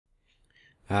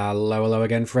Hello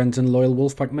again, friends and loyal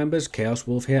Wolfpack members. Chaos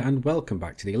Wolf here, and welcome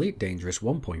back to the Elite Dangerous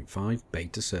 1.5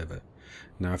 beta server.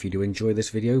 Now, if you do enjoy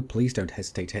this video, please don't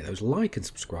hesitate to hit those like and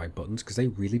subscribe buttons, because they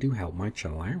really do help my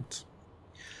channel out.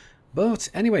 But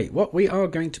anyway, what we are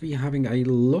going to be having a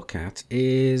look at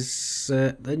is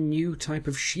the new type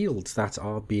of shields that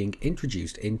are being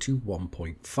introduced into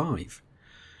 1.5.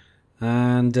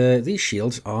 And these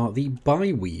shields are the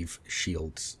bi-weave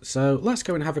shields. So let's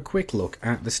go and have a quick look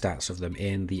at the stats of them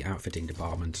in the outfitting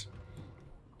department.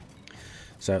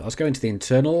 So let's go into the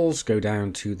internals, go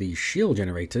down to the shield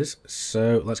generators.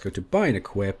 So let's go to buy and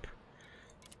equip.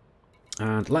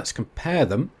 And let's compare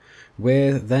them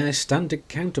with their standard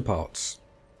counterparts.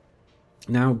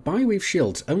 Now, bi-weave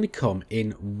shields only come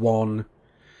in one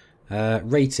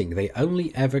rating. They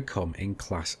only ever come in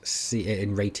class C,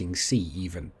 in rating C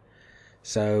even.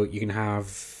 So you can have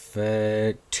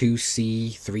 2C,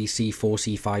 3C,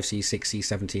 4C, 5C, 6C,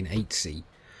 7C, and 8C.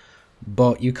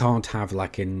 But you can't have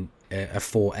like a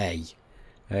 4A.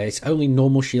 It's only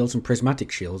normal shields and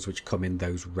prismatic shields which come in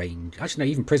those range. Actually, no,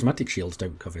 even prismatic shields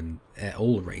don't come in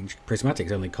all range.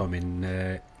 Prismatics only come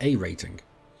in A rating.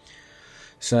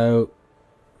 So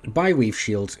bi-weave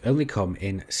shields only come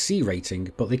in C rating,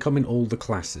 but they come in all the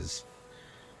classes.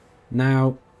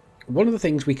 Now, one of the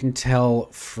things we can tell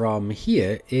from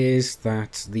here is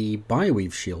that the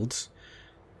bi-weave shields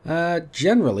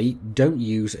generally don't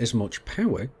use as much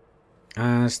power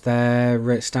as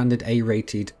their standard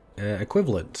A-rated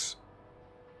equivalents.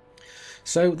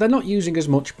 So they're not using as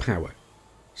much power.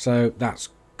 So that's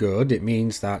good. It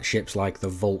means that ships like the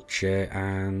Vulture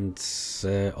and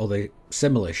other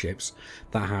similar ships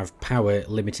that have power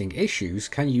limiting issues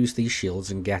can use these shields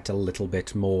and get a little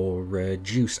bit more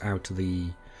juice out of the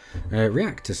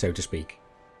reactor, so to speak.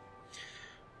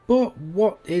 But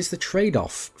what is the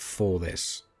trade-off for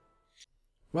this?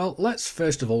 Well, let's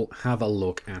first of all have a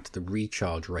look at the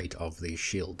recharge rate of these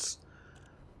shields.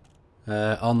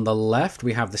 On the left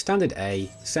we have the standard A,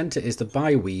 centre is the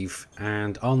bi-weave,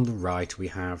 and on the right we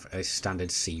have a standard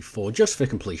C4, just for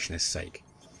completionist's sake.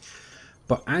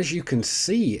 But as you can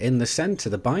see in the centre,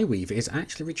 the bi-weave is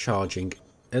actually recharging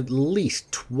at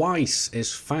least twice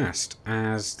as fast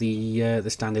as the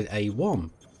standard A1.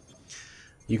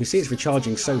 You can see it's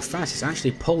recharging so fast, it's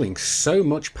actually pulling so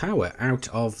much power out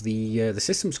of the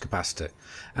system's capacitor.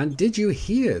 And did you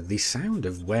hear the sound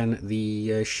of when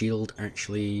the shield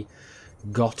actually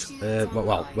got,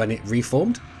 well, when it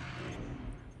reformed?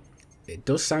 It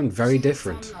does sound very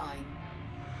different.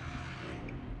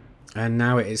 And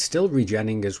now it is still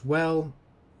regenning as well.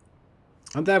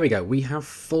 And there we go, we have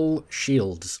full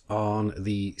shields on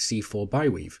the C4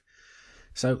 bi-weave.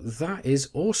 So that is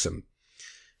awesome.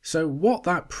 So what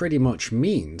that pretty much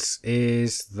means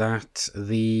is that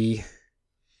the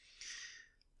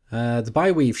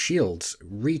bi-weave shields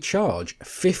recharge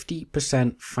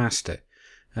 50% faster.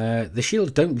 The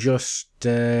shields don't just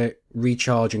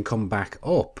recharge and come back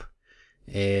up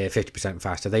 50%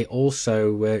 faster, they also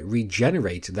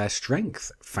regenerate their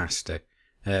strength faster.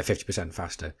 50%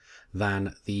 faster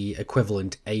than the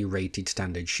equivalent A-rated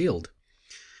standard shield.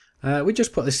 We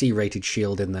just put the C-rated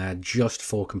shield in there just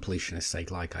for completionist's sake,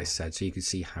 like I said, so you can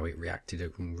see how it reacted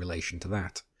in relation to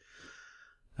that.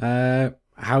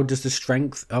 How does the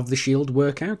strength of the shield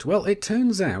work out? Well, it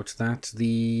turns out that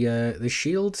the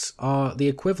shields are the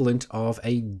equivalent of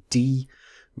a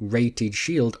D-rated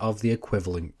shield of the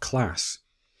equivalent class.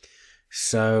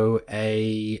 So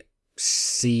a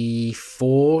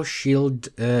C4 shield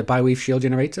bi-weave shield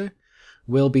generator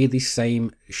will be the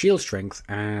same shield strength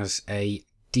as a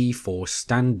D4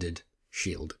 standard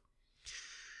shield.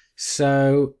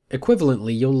 So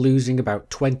equivalently, you're losing about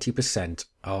 20%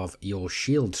 of your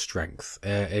shield strength,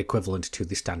 equivalent to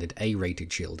the standard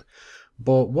A-rated shield.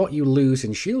 But what you lose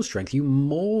in shield strength, you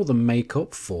more than make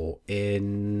up for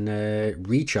in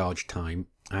recharge time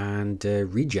and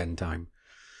regen time.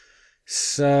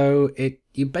 So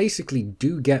you basically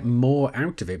do get more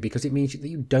out of it, because it means that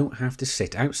you don't have to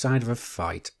sit outside of a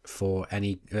fight for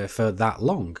that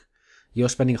long. You're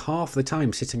spending half the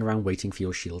time sitting around waiting for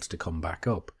your shields to come back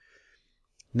up.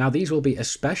 Now, these will be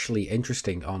especially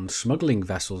interesting on smuggling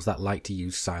vessels that like to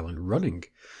use silent running,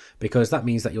 because that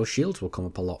means that your shields will come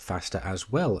up a lot faster as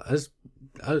well as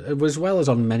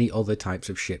on many other types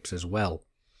of ships as well.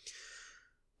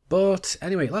 But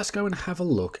anyway, let's go and have a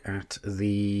look at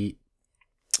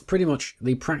pretty much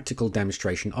the practical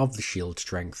demonstration of the shield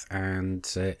strength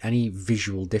and any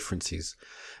visual differences.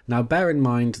 Now, bear in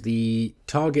mind, the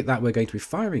target that we're going to be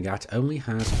firing at only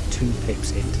has 2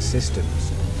 pips into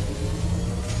systems.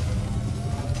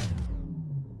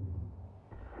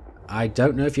 I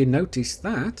don't know if you noticed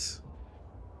that,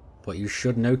 but you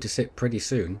should notice it pretty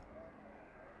soon.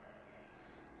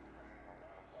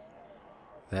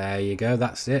 There you go,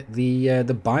 that's it. The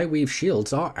bi-weave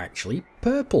shields are actually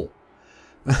purple.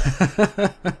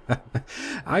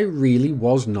 I really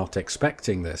was not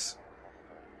expecting this.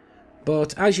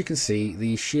 But as you can see,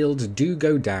 the shields do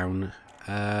go down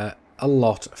a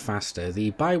lot faster.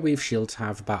 The bi-weave shields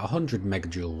have about 100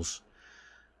 megajoules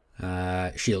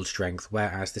shield strength,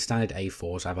 whereas the standard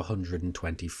A4s have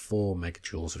 124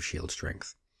 megajoules of shield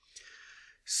strength.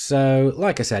 So,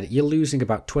 like I said, you're losing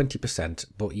about 20%,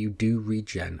 but you do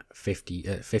regen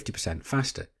 50%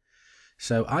 faster.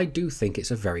 So I do think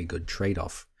it's a very good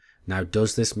trade-off. Now,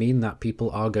 does this mean that people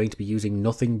are going to be using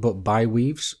nothing but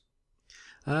bi-weaves?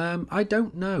 I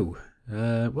don't know.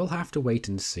 We'll have to wait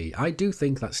and see. I do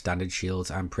think that standard shields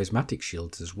and prismatic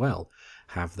shields as well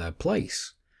have their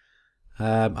place.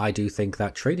 I do think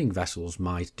that trading vessels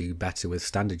might do better with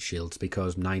standard shields,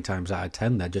 because 9 times out of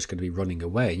 10 they're just going to be running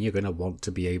away, and you're going to want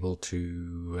to be able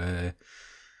to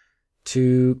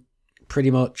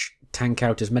pretty much tank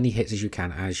out as many hits as you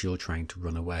can as you're trying to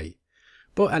run away.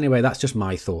 But anyway, that's just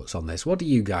my thoughts on this. What do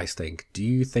you guys think? Do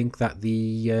you think that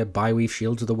the bi-weave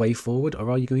shields are the way forward,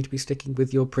 or are you going to be sticking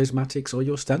with your prismatics or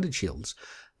your standard shields?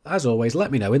 As always,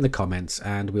 let me know in the comments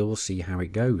and we will see how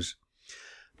it goes.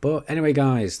 But anyway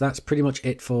guys, that's pretty much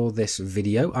it for this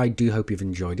video. I do hope you've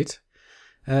enjoyed it.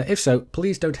 If so,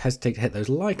 please don't hesitate to hit those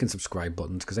like and subscribe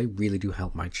buttons, because they really do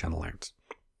help my channel out.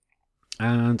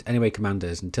 And anyway,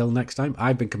 Commanders, until next time,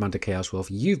 I've been Commander Chaos Wolf,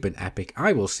 you've been epic,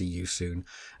 I will see you soon,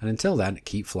 and until then,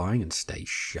 keep flying and stay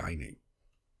shiny.